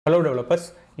Hello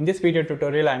developers, in this video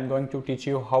tutorial I am going to teach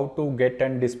you how to get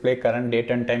and display current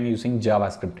date and time using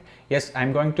JavaScript. Yes, I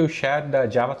am going to share the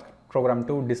JavaScript program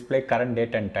to display current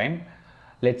date and time.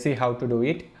 Let's see how to do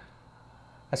it.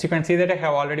 As you can see that I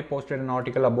have already posted an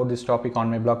article about this topic on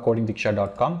my blog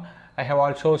codingdiksha.com. I have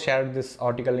also shared this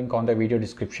article link on the video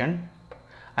description.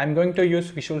 I am going to use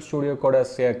Visual Studio Code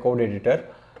as a code editor.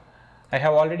 I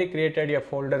have already created a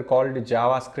folder called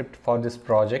JavaScript for this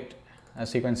project.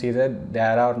 As you can see that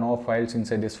there are no files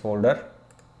inside this folder.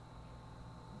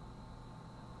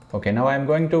 Okay, now I am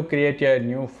going to create a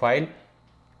new file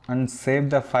and save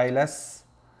the file as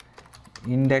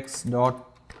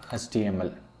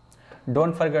index.html.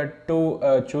 Don't forget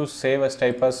to choose save as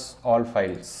type as all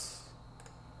files.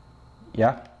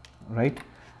 Yeah, right.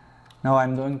 Now I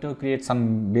am going to create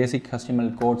some basic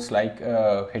HTML codes like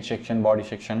head section, body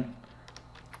section.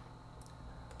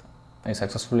 I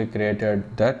successfully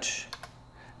created that.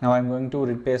 Now I am going to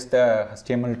replace the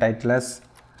HTML title as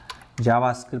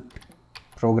JavaScript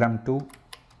program 2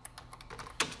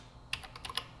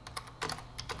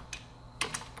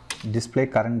 display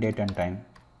current date and time.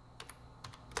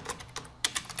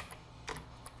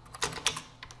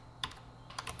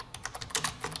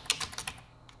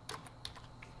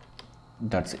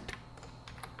 That's it.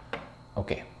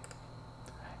 Okay.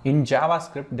 In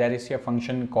JavaScript there is a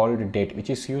function called date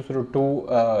which is used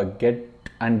to get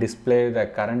and display the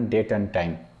current date and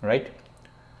time, right?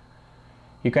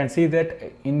 You can see that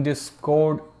in this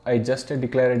code I just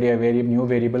declared a new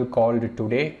variable called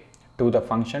today to the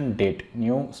function date,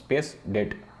 new space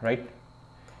date, right?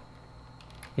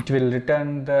 It will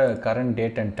return the current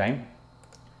date and time.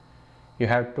 You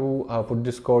have to put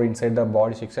this code inside the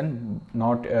body section,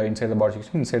 not inside the body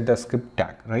section, inside the script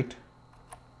tag, right?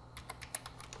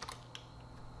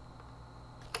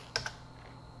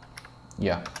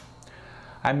 Yeah.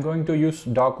 I'm going to use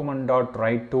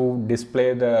document.write to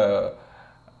display the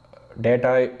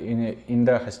data in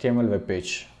the HTML web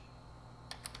page.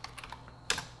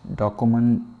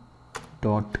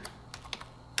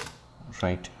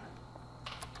 Document.write.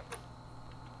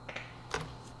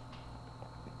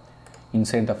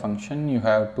 Inside the function you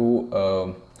have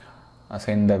to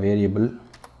assign the variable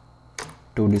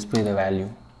to display the value.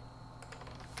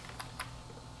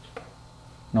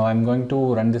 Now I'm going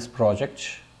to run this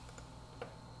project.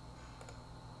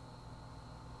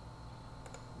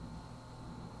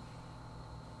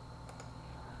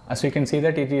 As you can see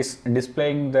that it is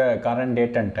displaying the current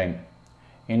date and time.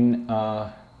 In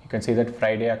you can see that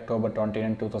Friday, October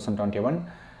 29, 2021.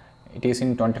 It is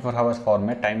in 24 hours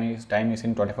format. Time is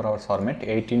in 24 hours format.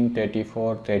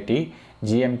 18:34:30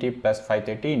 GMT plus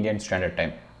 5:30 Indian Standard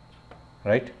Time.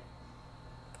 Right.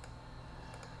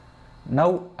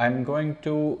 Now I am going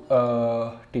to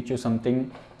teach you something.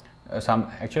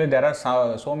 Actually there are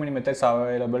so many methods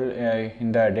available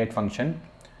in the date function.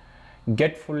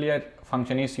 Get full year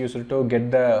function is used to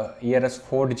get the year as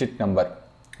 4-digit number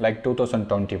like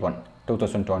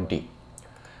 2020.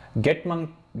 Get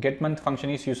month function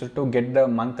is used to get the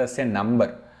month as a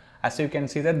number. As you can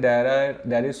see that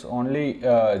there is only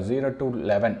 0 to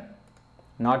 11,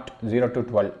 not 0 to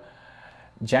 12.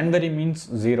 January means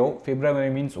 0, February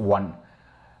means 1.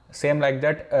 Same like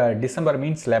that, December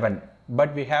means 11,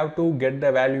 but we have to get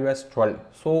the value as 12.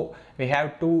 So we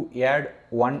have to add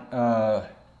 1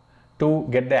 to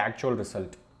get the actual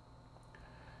result.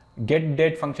 Get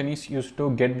date function is used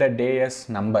to get the day as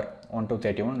number 1 to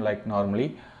 31 like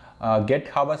normally.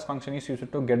 Get hours function is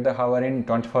used to get the hour in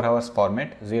 24 hours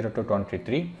format 0 to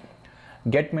 23.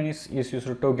 Get minutes is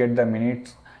used to get the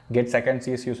minutes. Get seconds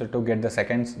is used to get the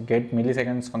seconds. Get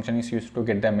milliseconds function is used to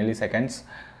get the milliseconds.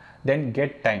 Then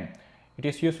get time. It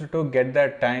is used to get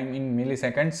the time in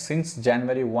milliseconds since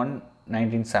January 1,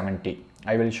 1970.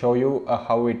 I will show you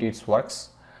how it works.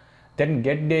 Then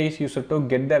get day is used to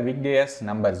get the weekday as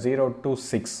number 0 to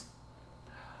 6.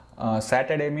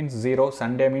 Saturday means 0,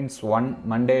 Sunday means 1,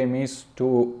 Monday means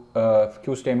 2,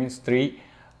 Tuesday means 3,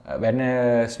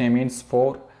 Wednesday means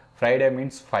 4, Friday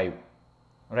means 5,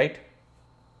 right?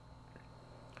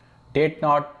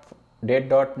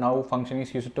 Date.now function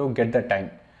is used to get the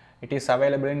time. It is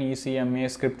available in ECMA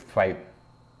script 5.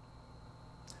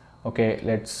 Okay,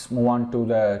 let's move on to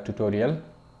the tutorial.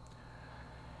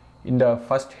 In the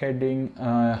first heading,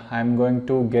 I am going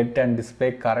to get and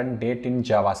display current date in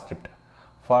JavaScript.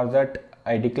 For that,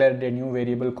 I declared a new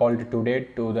variable called today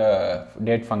to the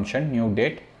date function, new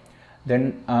date.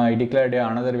 Then I declared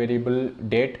another variable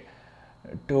date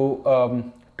to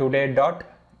today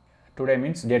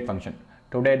means date function.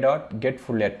 Today dot get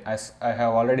full year. As I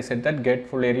have already said that get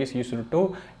full year is used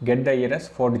to get the year as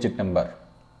 4-digit number.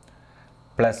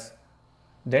 Plus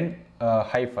then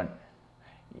hyphen.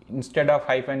 Instead of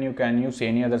hyphen you can use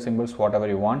any other symbols whatever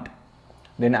you want.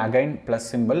 Then again plus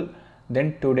symbol,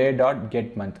 then today dot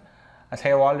get month. As I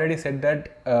have already said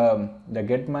that the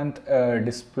get month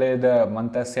display the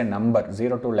month as a number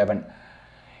 0 to 11.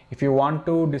 If you want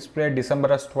to display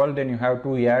December as 12, then you have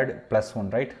to add plus 1,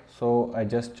 right? So I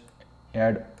just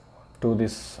add to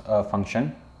this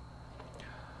function.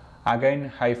 Again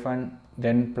hyphen,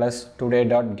 then plus today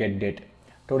dot get date.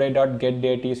 Today dot get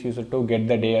date is used to get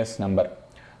the day as number.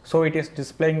 So it is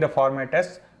displaying the format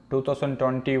as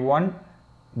 2021,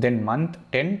 then month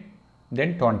 10,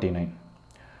 then 29.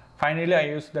 Finally, I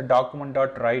use the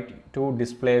document.write to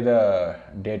display the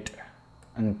date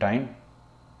and time.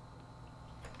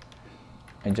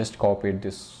 I just copied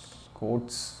this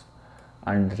codes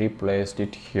and replaced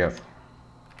it here.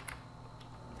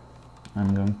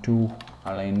 I'm going to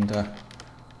align the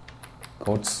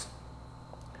codes.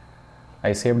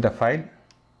 I saved the file.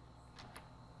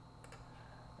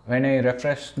 When I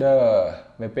refresh the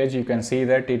web page, you can see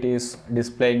that it is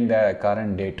displaying the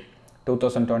current date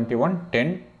 2021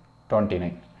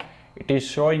 10/29. It is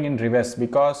showing in reverse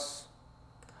because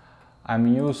I'm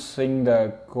using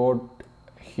the code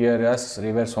here as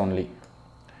reverse only.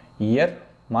 Year,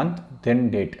 month, then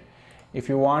date. If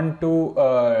you want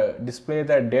to display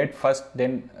the date first,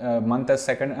 then month as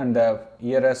second and the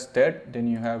year as third, then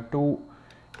you have to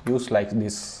use like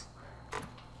this.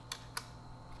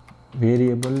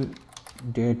 Variable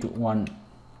date 1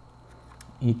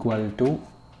 equal to,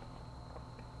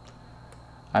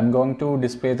 I'm going to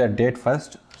display the date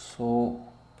first, so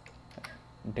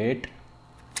date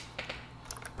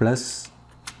plus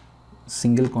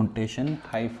single quotation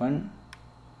hyphen,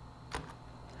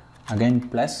 again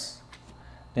plus,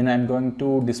 then I'm going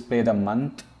to display the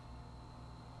month,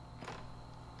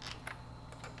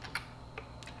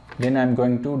 then I'm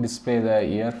going to display the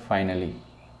year finally.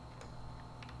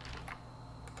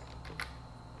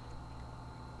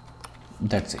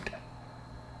 That's it.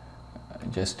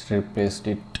 Just replaced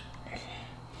it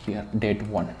here, date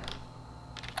 1.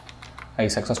 I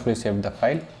successfully saved the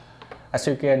file. As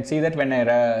you can see that when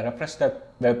I refresh the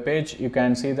web page, you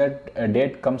can see that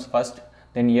date comes first,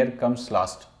 then year comes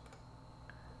last.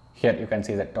 Here you can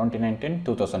see that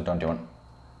 2019-2021.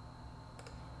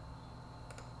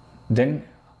 Then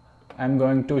I'm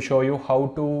going to show you how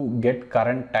to get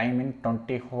current time in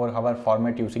 24-hour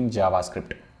format using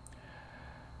JavaScript.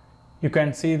 You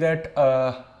can see that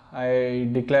I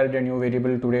declared a new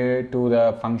variable today to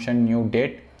the function new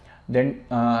date. Then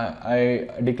I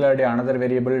declared another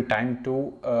variable time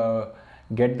to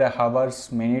get the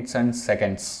hours, minutes and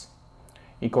seconds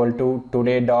equal to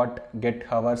today dot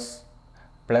get hours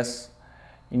plus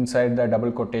inside the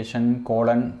double quotation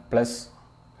colon plus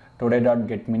today dot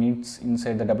get minutes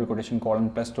inside the double quotation colon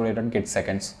plus today dot get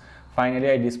seconds. Finally,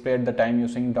 I displayed the time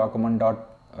using document dot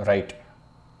write.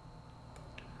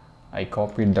 I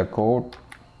copied the code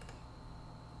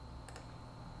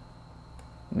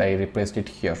and I replaced it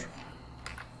here.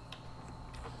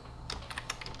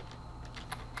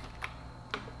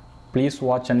 Please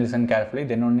watch and listen carefully,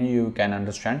 then only you can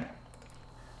understand.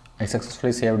 I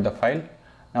successfully saved the file.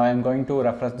 Now I am going to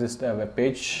refresh this web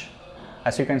page.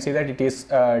 As you can see that it is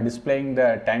displaying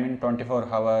the time in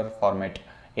 24-hour format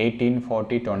 18,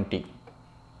 40, 20.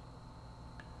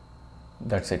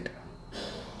 That's it.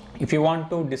 If you want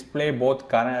to display both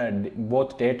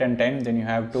date and time, then you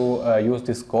have to use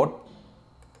this code.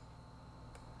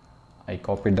 I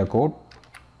copied the code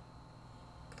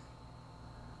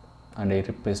and I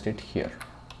replaced it here.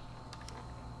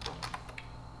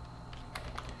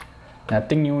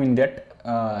 Nothing new in that.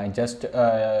 I just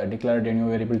declared a new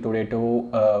variable today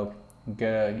to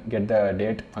get the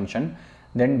date function.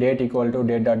 Then date equal to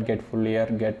date dot get full year,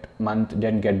 get month,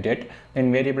 then get date.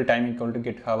 Then variable time equal to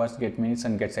get hours, get minutes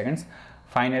and get seconds.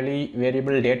 Finally,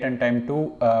 variable date and time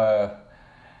to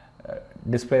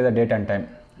display the date and time.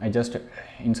 I just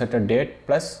inserted date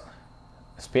plus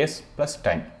space plus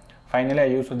time. Finally, I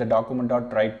used the document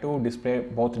dot write to display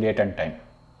both date and time.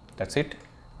 That's it.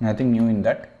 Nothing new in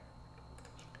that.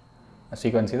 As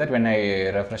you can see that when I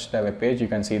refresh the web page, you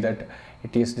can see that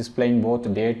it is displaying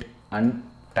both date and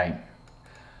time.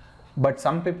 But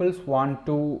some people want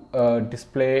to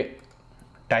display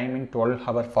time in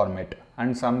 12-hour format,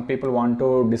 and some people want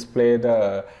to display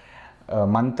the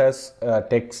month as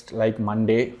text like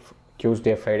Monday,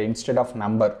 Tuesday, Friday instead of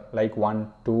number like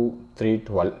 1, 2, 3,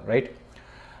 12, right?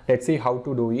 Let's see how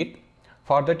to do it.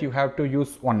 For that, you have to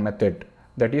use one method,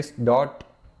 that is dot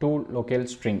to locale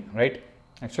string, right?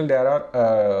 Actually, there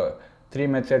are three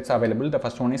methods available. The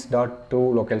first one is dot to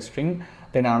locale string,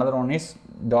 then another one is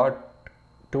dot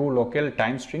to locale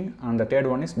time string, and the third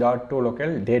one is dot to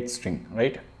locale date string,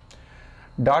 right?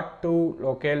 Dot to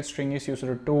locale string is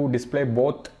used to display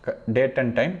both date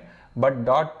and time, but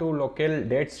dot to locale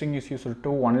date string is used to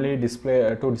only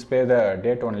display the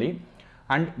date only,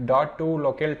 and dot to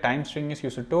locale time string is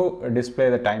used to display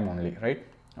the time only, right?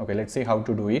 Okay, let's see how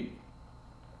to do it.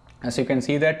 As you can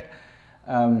see that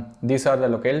these are the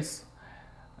locales.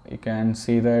 You can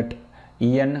see that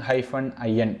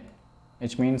en-in,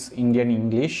 which means Indian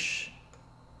English.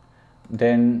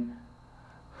 Then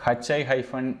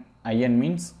hi-in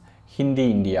means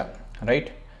Hindi India,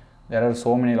 right? There are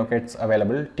so many locales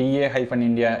available.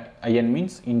 ta-in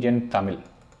means Indian Tamil.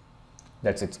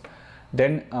 That's it.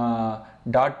 Then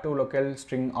dot to locale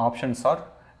string options are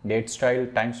date style,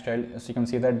 time style. As you can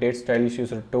see that date style is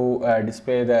used to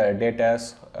display the date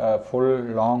as full,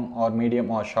 long or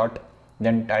medium or short.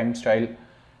 Then time style,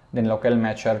 then local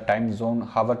matcher, time zone,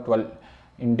 hour 12.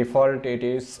 In default it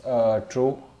is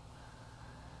true.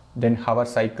 Then hour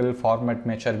cycle, format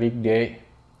matcher, weekday,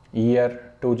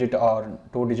 year, two digit or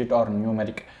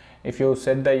numeric. If you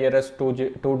set the year as two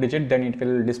digit, then it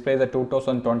will display the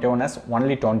 2021 as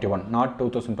only 21, not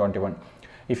 2021.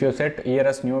 If you set year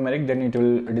as numeric, then it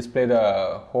will display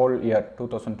the whole year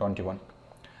 2021.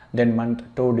 Then month,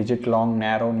 2 digit long,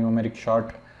 narrow, numeric,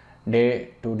 short, day,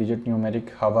 2 digit numeric,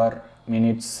 hour,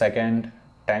 minutes, second,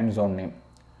 time zone name.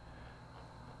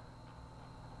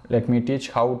 Let me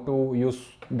teach how to use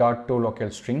dot to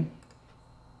locale string.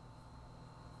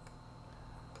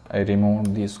 I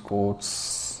remove these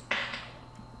quotes.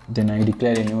 Then I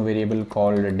declare a new variable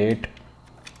called date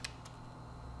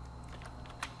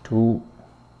to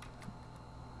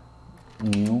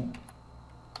new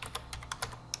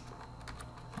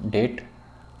date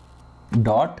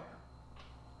dot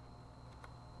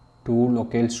to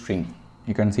locale string.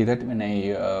 You can see that when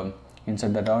I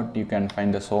insert the dot, you can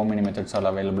find the so many methods are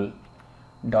available.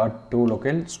 Dot to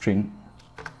locale string.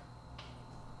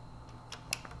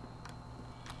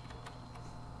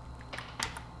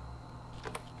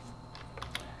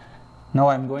 Now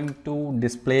I am going to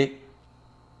display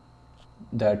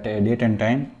that date and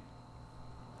time.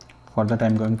 For that I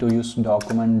am going to use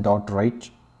document.write.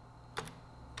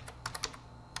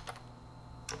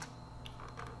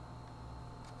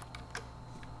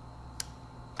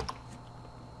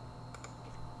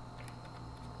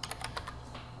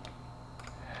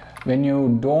 When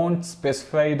you don't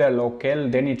specify the locale,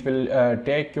 then it will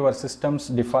take your system's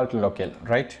default locale,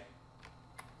 right?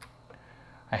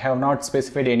 I have not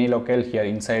specified any locale here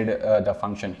inside the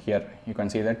function. Here you can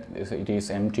see that it is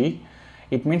empty.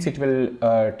 It means it will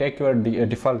take your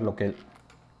default locale.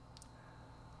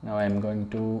 Now I am going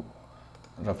to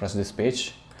refresh this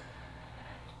page.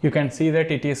 You can see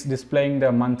that it is displaying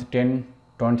the month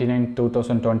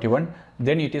 10/29/2021.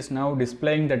 Then it is now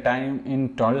displaying the time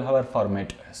in 12-hour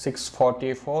format,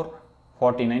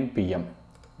 6:44:49 p.m.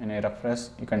 When I refresh,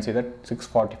 you can see that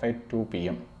 6:45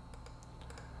 p.m.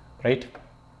 right?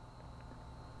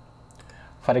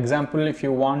 For example, if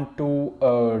you want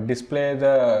to display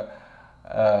the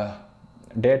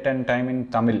date and time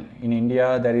in Tamil, in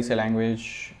India there is a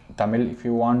language Tamil. If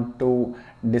you want to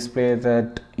display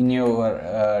that in your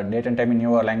date and time in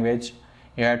your language,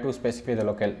 you have to specify the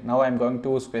locale. Now I am going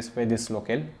to specify this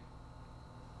locale.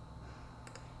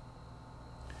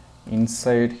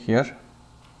 Inside here,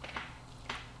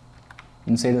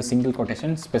 inside the single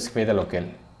quotation, specify the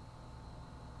locale.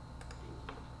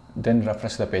 Then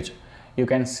refresh the page. You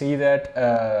can see that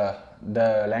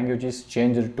the language is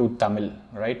changed to Tamil,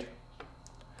 right?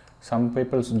 Some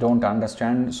people don't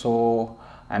understand, so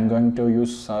I'm going to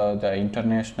use the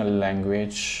international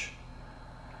language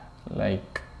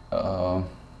like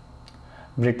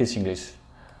British English.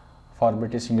 For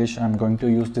British English, I'm going to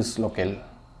use this locale,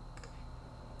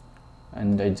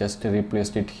 and I just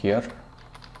replaced it here.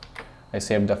 I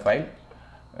saved the file.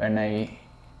 When I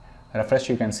refresh,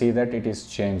 you can see that it is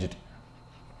changed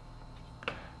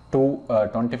to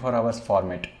 24 hours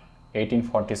format,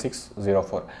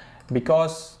 1846:04,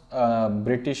 because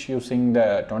British using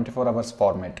the 24 hours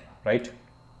format, right?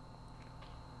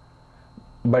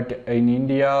 But in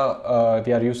India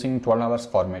we are using 12 hours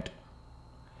format.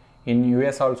 In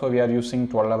US also we are using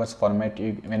 12 hours format.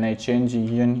 When I change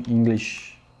in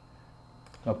English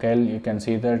locale, you can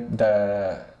see that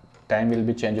the time will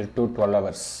be changed to 12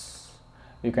 hours.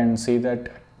 You can see that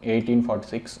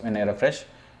 1846. When I refresh,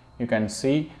 you can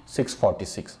see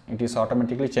 6:46. It is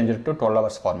automatically changed to 12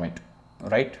 hours format,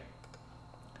 right?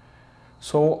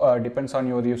 So depends on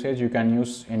your usage. You can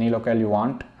use any locale you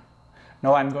want.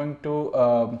 Now I'm going to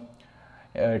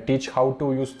teach how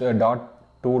to use the dot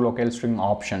to locale string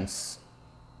options.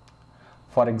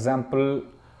 For example,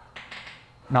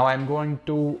 now I'm going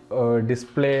to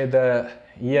display the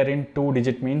year in 2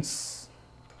 digit, means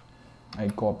I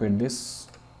copied this.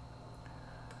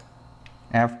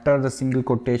 After the single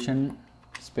quotation,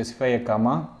 specify a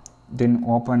comma, then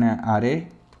open an array.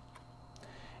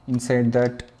 Inside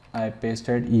that I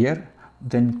pasted here,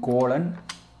 then colon.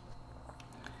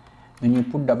 When you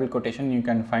put double quotation, you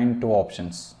can find two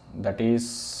options, that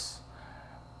is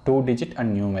 2-digit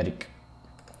and numeric.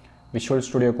 Visual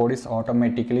Studio Code is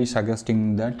automatically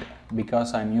suggesting that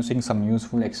because I am using some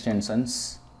useful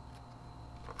extensions.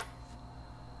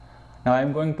 Now I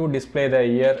am going to display the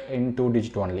year in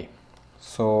 2-digit only.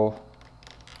 So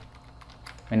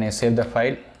when I save the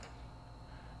file,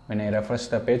 when I refresh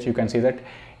the page, you can see that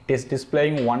it is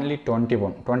displaying only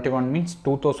 21. 21 means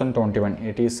 2021.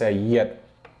 It is a year.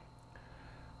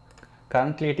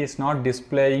 Currently it is not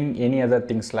displaying any other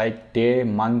things like day,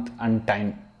 month and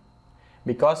time,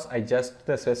 because I just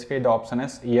specified the option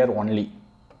as year only.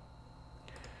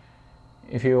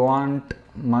 If you want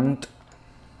month,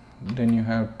 then you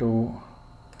have to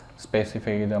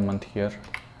specify the month here,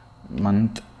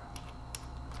 month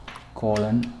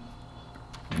colon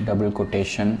double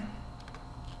quotation.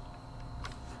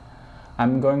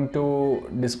 I'm going to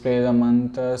display the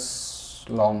month as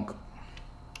long.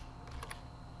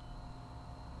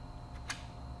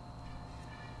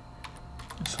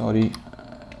 Sorry,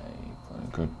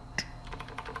 I forgot.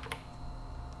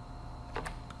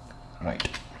 Right.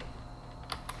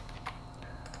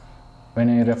 When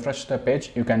I refresh the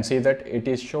page, you can see that it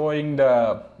is showing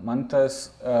the month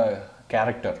as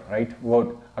character, right?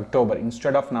 Word October.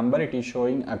 Instead of number, it is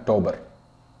showing October.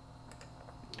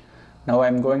 Now I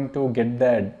am going to get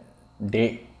the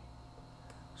day.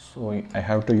 So I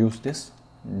have to use this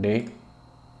day.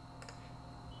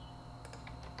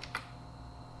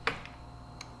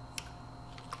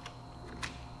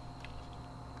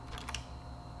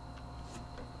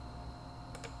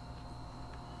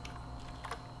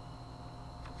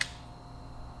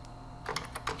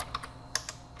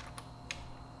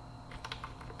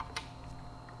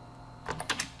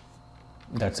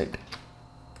 That's it.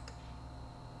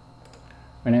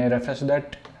 When I refresh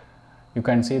that, you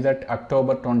can see that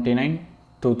October 29,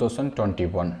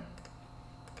 2021.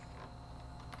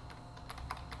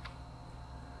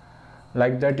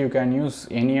 Like that, you can use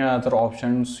any other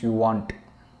options you want.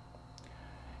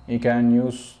 You can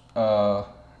use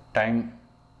time,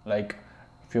 like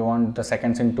if you want the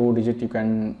seconds in 2-digit, you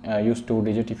can use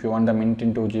 2-digit. If you want the minute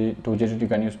in 2-digit, you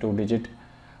can use 2-digit.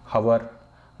 Hour,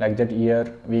 like that,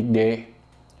 year, week, day.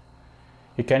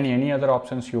 You can any other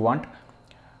options you want.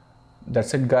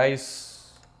 That's it,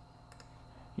 guys.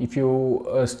 If you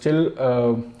still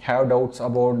have doubts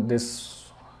about this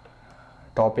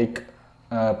topic,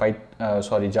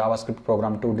 JavaScript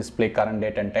program to display current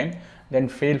date and time, then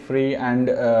feel free and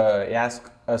ask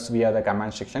us via the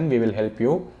comment section. We will help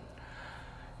you.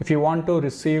 If you want to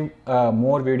receive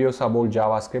more videos about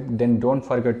JavaScript, then don't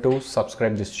forget to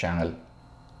subscribe this channel.